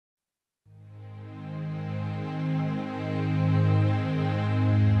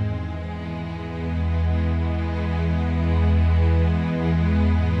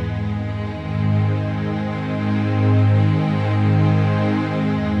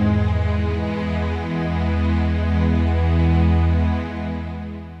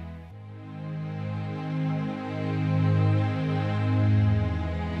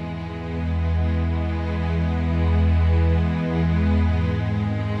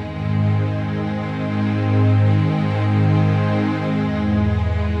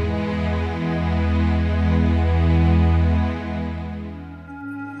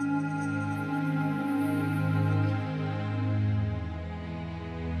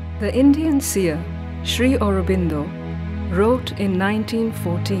The Indian seer Sri Aurobindo wrote in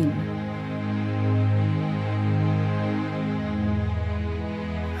 1914,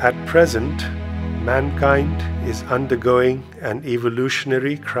 "At present, mankind is undergoing an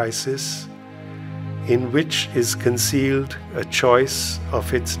evolutionary crisis in which is concealed a choice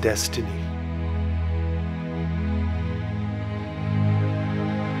of its destiny.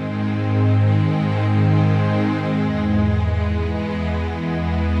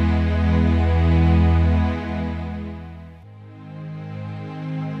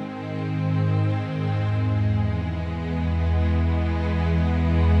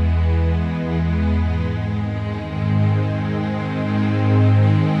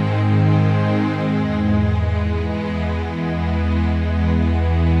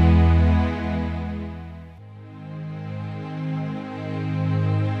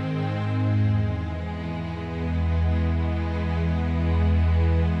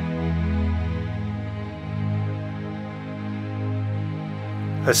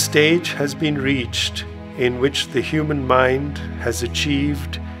 A stage has been reached in which the human mind has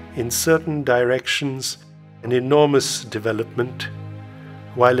achieved in certain directions an enormous development,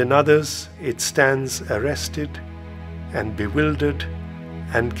 while in others it stands arrested and bewildered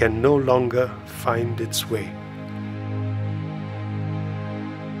and can no longer find its way.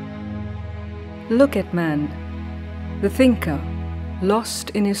 Look at man, the thinker, lost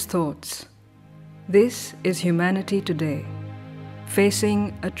in his thoughts. This is humanity today,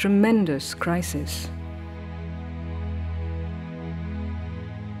 facing a tremendous crisis.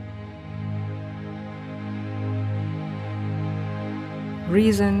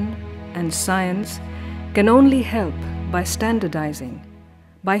 Reason and science can only help by standardizing,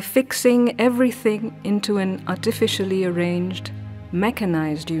 by fixing everything into an artificially arranged,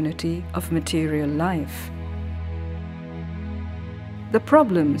 mechanized unity of material life. The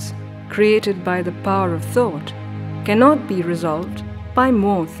problems created by the power of thought cannot be resolved by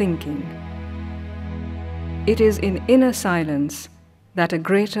more thinking. It is in inner silence that a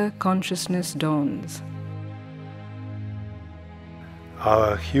greater consciousness dawns.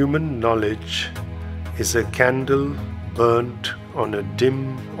 Our human knowledge is a candle burnt on a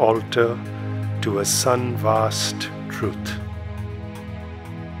dim altar to a sun-vast truth.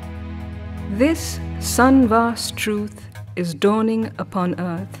 This sun-vast truth is dawning upon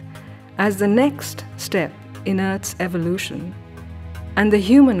Earth as the next step in Earth's evolution, and the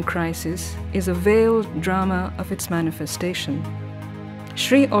human crisis is a veiled drama of its manifestation.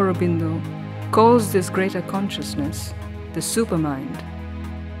 Sri Aurobindo calls this greater consciousness the supermind.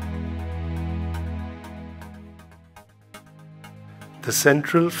 The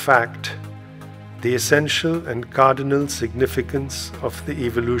central fact, the essential and cardinal significance of the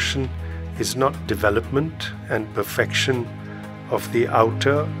evolution is not development and perfection of the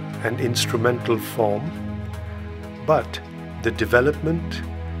outer and instrumental form, but the development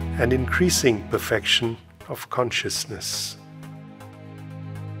and increasing perfection of consciousness.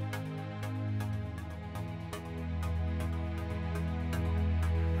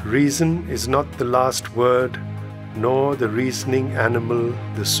 Reason is not the last word, nor the reasoning animal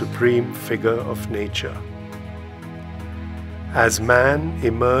the supreme figure of nature. As man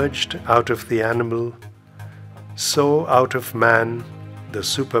emerged out of the animal, so out of man the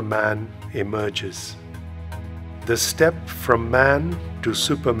Superman emerges. The step from man to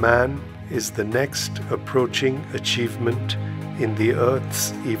Superman is the next approaching achievement in the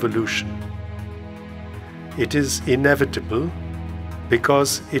Earth's evolution. It is inevitable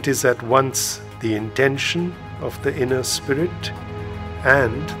because it is at once the intention of the inner spirit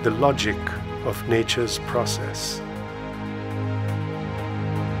and the logic of nature's process.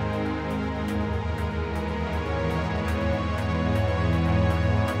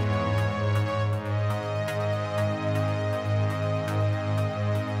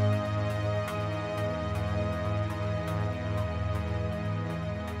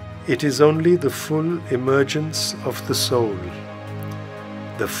 It is only the full emergence of the soul,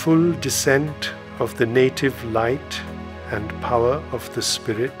 the full descent of the native light and power of the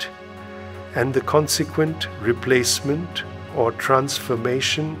spirit, and the consequent replacement or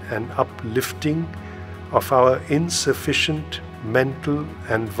transformation and uplifting of our insufficient mental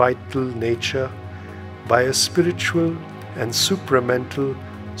and vital nature by a spiritual and supramental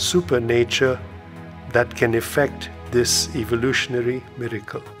supernature that can effect this evolutionary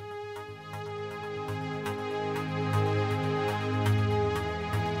miracle.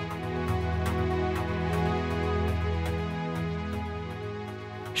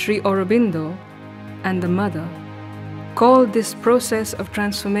 Sri Aurobindo and the Mother called this process of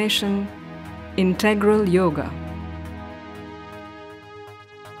transformation integral yoga.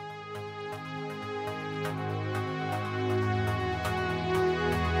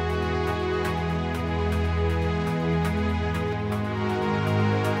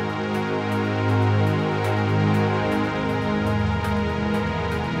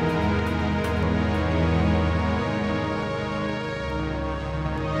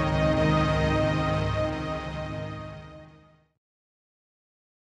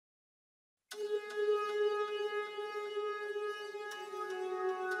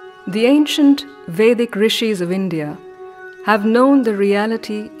 The ancient Vedic rishis of India have known the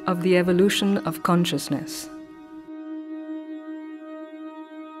reality of the evolution of consciousness.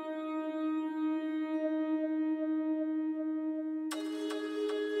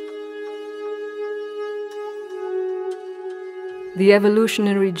 The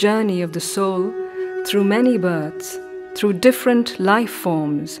evolutionary journey of the soul through many births, through different life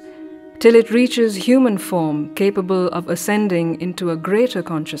forms, till it reaches human form capable of ascending into a greater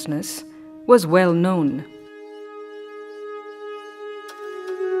consciousness, was well known.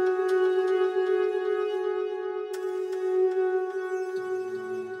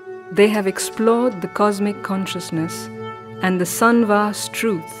 They have explored the cosmic consciousness and the sun-vast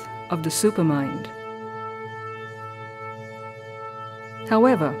truth of the supermind.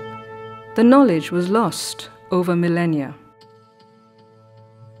 However, the knowledge was lost over millennia.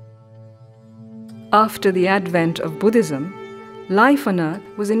 After the advent of Buddhism, life on earth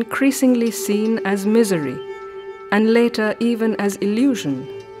was increasingly seen as misery, and later even as illusion,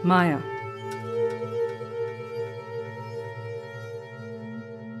 Maya.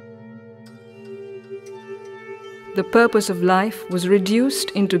 The purpose of life was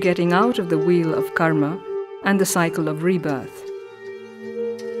reduced into getting out of the wheel of karma and the cycle of rebirth.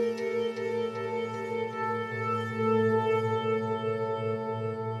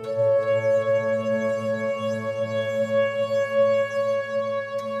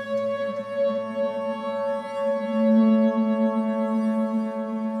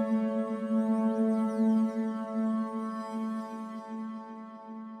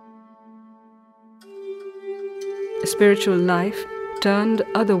 Spiritual life turned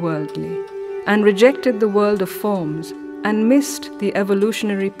otherworldly and rejected the world of forms and missed the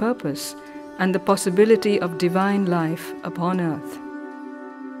evolutionary purpose and the possibility of divine life upon earth.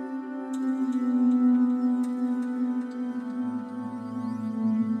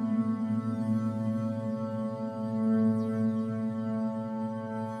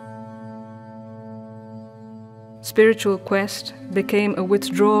 Spiritual quest became a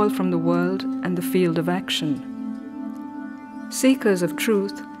withdrawal from the world and the field of action. Seekers of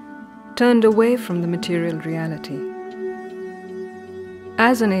truth turned away from the material reality.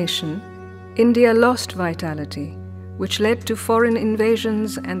 As a nation, India lost vitality, which led to foreign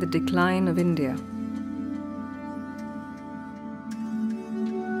invasions and the decline of India.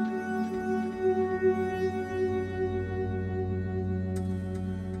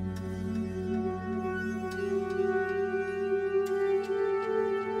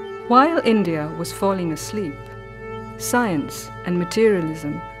 While India was falling asleep, science and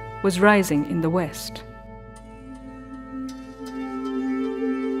materialism was rising in the West.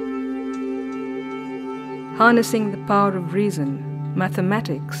 Harnessing the power of reason,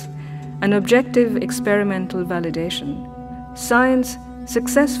 mathematics, and objective experimental validation, science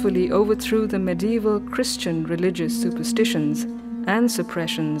successfully overthrew the medieval Christian religious superstitions and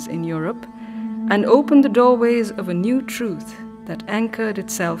suppressions in Europe and opened the doorways of a new truth that anchored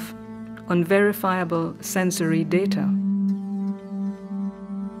itself on verifiable sensory data.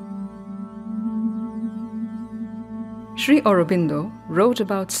 Sri Aurobindo wrote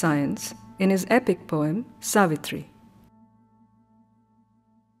about science in his epic poem Savitri.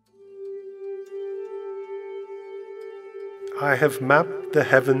 I have mapped the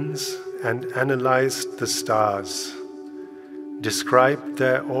heavens and analyzed the stars, described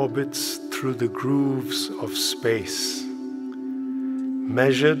their orbits through the grooves of space,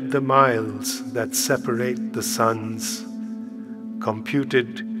 measured the miles that separate the suns,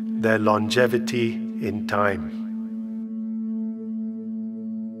 computed their longevity in time.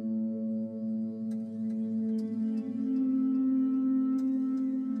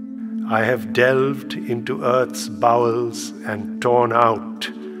 I have delved into earth's bowels and torn out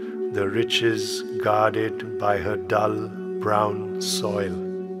the riches guarded by her dull brown soil.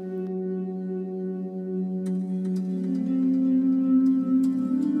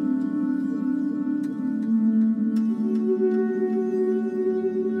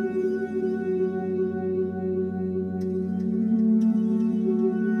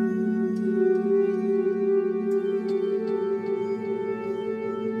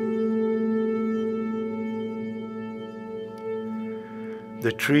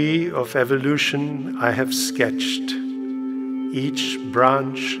 The tree of evolution I have sketched, each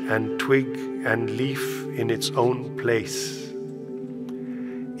branch and twig and leaf in its own place.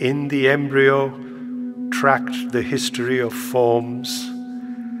 In the embryo, tracked the history of forms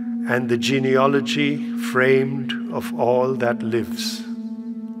and the genealogy framed of all that lives.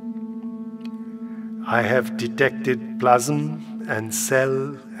 I have detected plasm and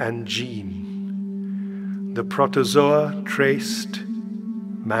cell and gene, the protozoa traced,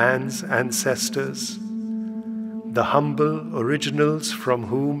 man's ancestors, the humble originals from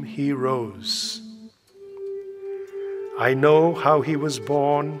whom he rose. I know how he was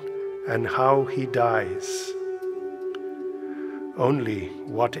born and how he dies. Only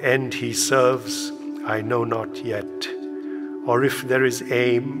what end he serves I know not yet, or if there is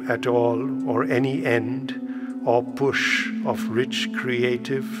aim at all, or any end, or push of rich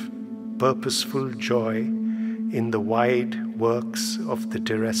creative, purposeful joy in the wide works of the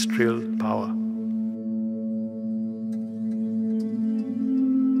terrestrial power.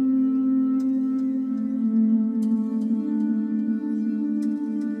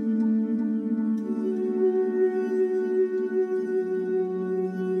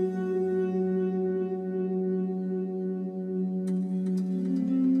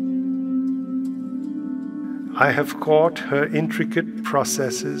 I have caught her intricate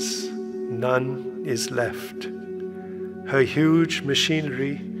processes, none is left. Her huge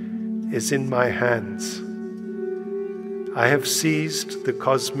machinery is in my hands. I have seized the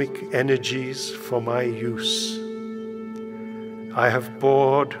cosmic energies for my use. I have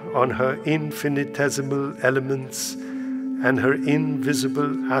poured on her infinitesimal elements, and her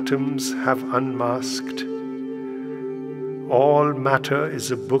invisible atoms have unmasked. All matter is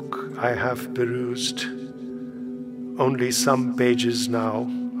a book I have perused. Only some pages now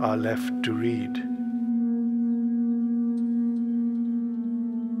are left to read.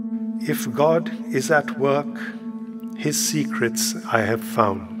 If God is at work, His secrets I have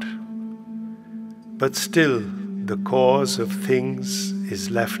found. But still the cause of things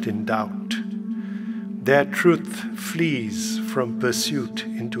is left in doubt. Their truth flees from pursuit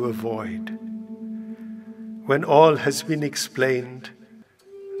into a void. When all has been explained,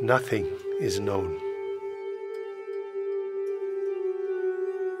 nothing is known.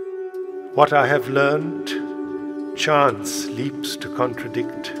 What I have learned, chance leaps to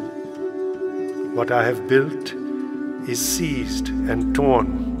contradict. What I have built is seized and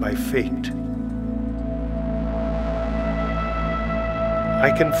torn by fate.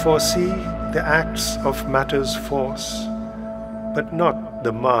 I can foresee the acts of matter's force, but not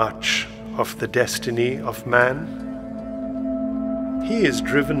the march of the destiny of man. He is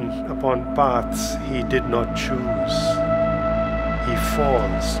driven upon paths he did not choose. He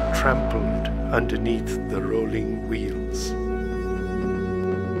falls trampled underneath the rolling wheels.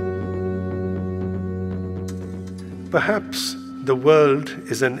 Perhaps the world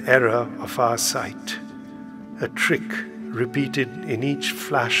is an error of our sight, a trick repeated in each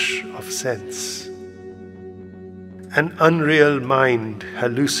flash of sense. An unreal mind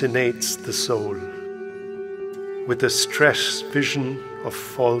hallucinates the soul with a stress vision of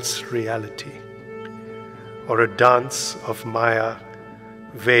false reality, or a dance of Maya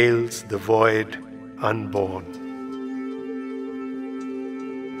veils the void unborn.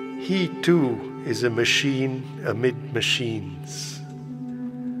 He too is a machine amid machines.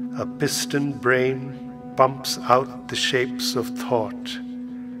 A piston brain pumps out the shapes of thought.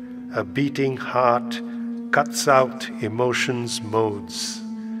 A beating heart cuts out emotions' modes.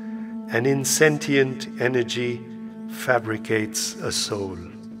 An insentient energy fabricates a soul.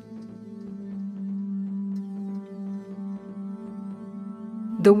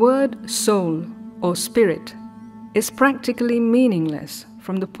 The word soul or spirit is practically meaningless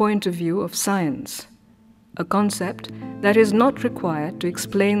from the point of view of science, a concept that is not required to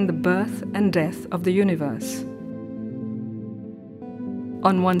explain the birth and death of the universe.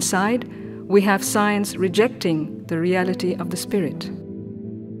 On one side, we have science rejecting the reality of the spirit.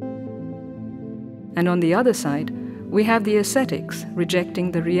 And on the other side, we have the ascetics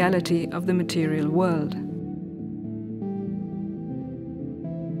rejecting the reality of the material world.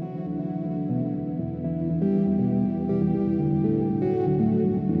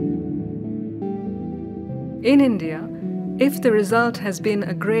 In India, if the result has been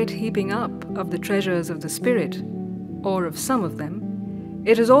a great heaping up of the treasures of the spirit, or of some of them,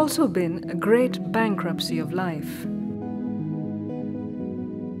 it has also been a great bankruptcy of life.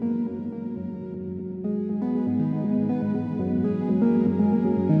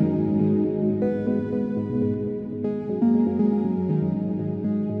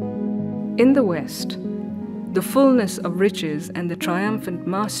 In the West, the fullness of riches and the triumphant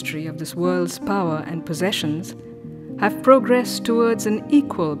mastery of this world's power and possessions have progressed towards an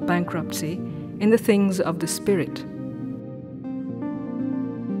equal bankruptcy in the things of the spirit.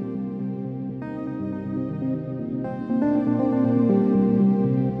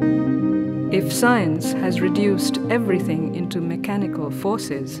 If science has reduced everything into mechanical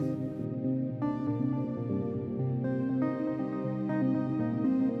forces,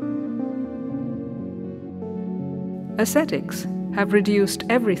 ascetics have reduced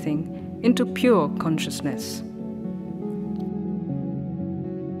everything into pure consciousness.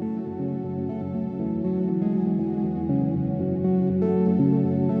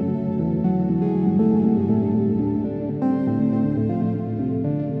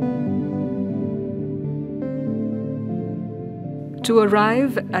 To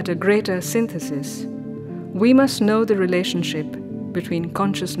arrive at a greater synthesis, we must know the relationship between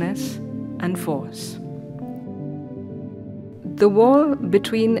consciousness and force. The wall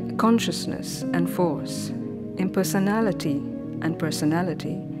between consciousness and force, impersonality and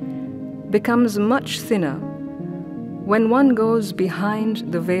personality, becomes much thinner when one goes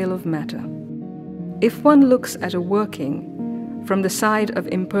behind the veil of matter. If one looks at a working from the side of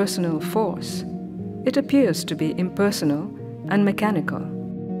impersonal force, it appears to be impersonal and mechanical.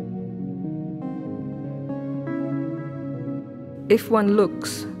 If one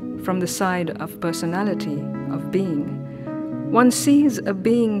looks from the side of personality, of being, one sees a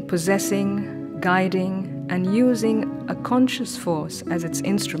being possessing, guiding, and using a conscious force as its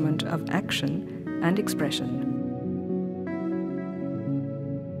instrument of action and expression.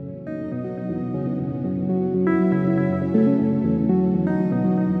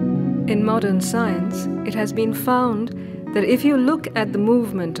 In modern science, it has been found that if you look at the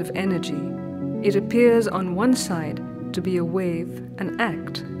movement of energy, it appears on one side to be a wave and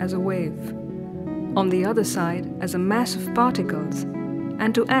act as a wave, on the other side as a mass of particles,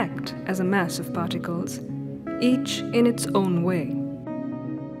 and to act as a mass of particles, each in its own way.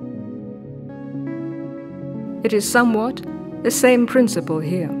 It is somewhat the same principle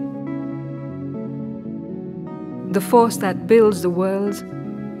here. The force that builds the worlds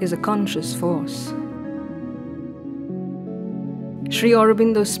is a conscious force. Sri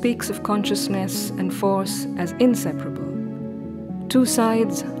Aurobindo speaks of consciousness and force as inseparable, two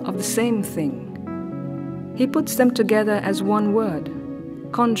sides of the same thing. He puts them together as one word,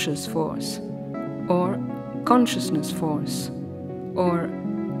 conscious force, or consciousness force, or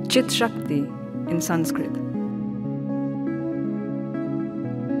Chit Shakti in Sanskrit.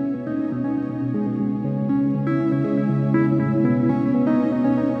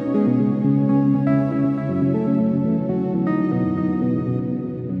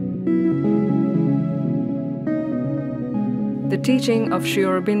 The teaching of Sri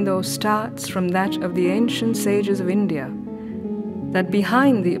Aurobindo starts from that of the ancient sages of India, that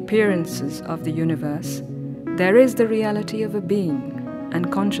behind the appearances of the universe, there is the reality of a being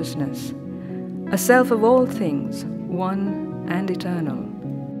and consciousness, a self of all things, one and eternal.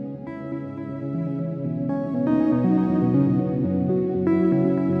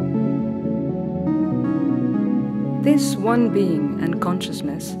 This one being and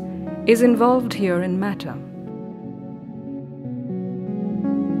consciousness is involved here in matter.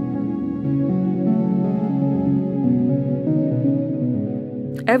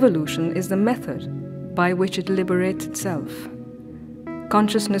 Evolution is the method by which it liberates itself.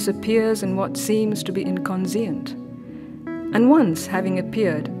 Consciousness appears in what seems to be inconscient, and once having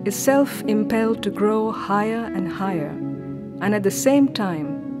appeared, is self-impelled to grow higher and higher, and at the same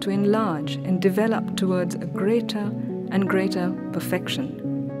time to enlarge and develop towards a greater and greater perfection.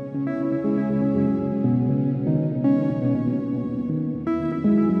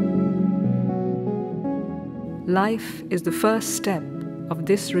 Life is the first step of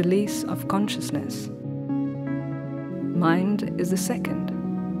this release of consciousness. Mind is the second.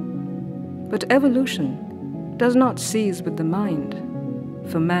 But evolution does not cease with the mind,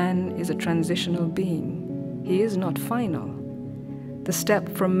 for man is a transitional being. He is not final. The step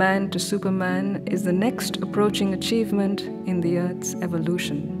from man to Superman is the next approaching achievement in the Earth's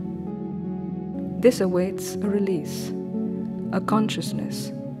evolution. This awaits a release, a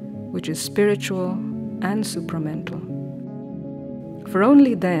consciousness which is spiritual and supramental. For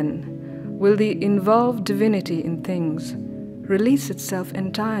only then will the involved divinity in things release itself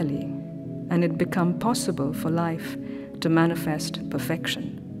entirely, and it become possible for life to manifest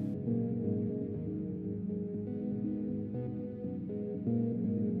perfection.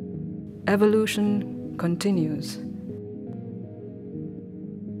 Evolution continues.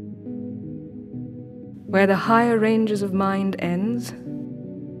 Where the higher ranges of mind ends,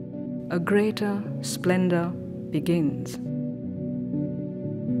 a greater splendor begins.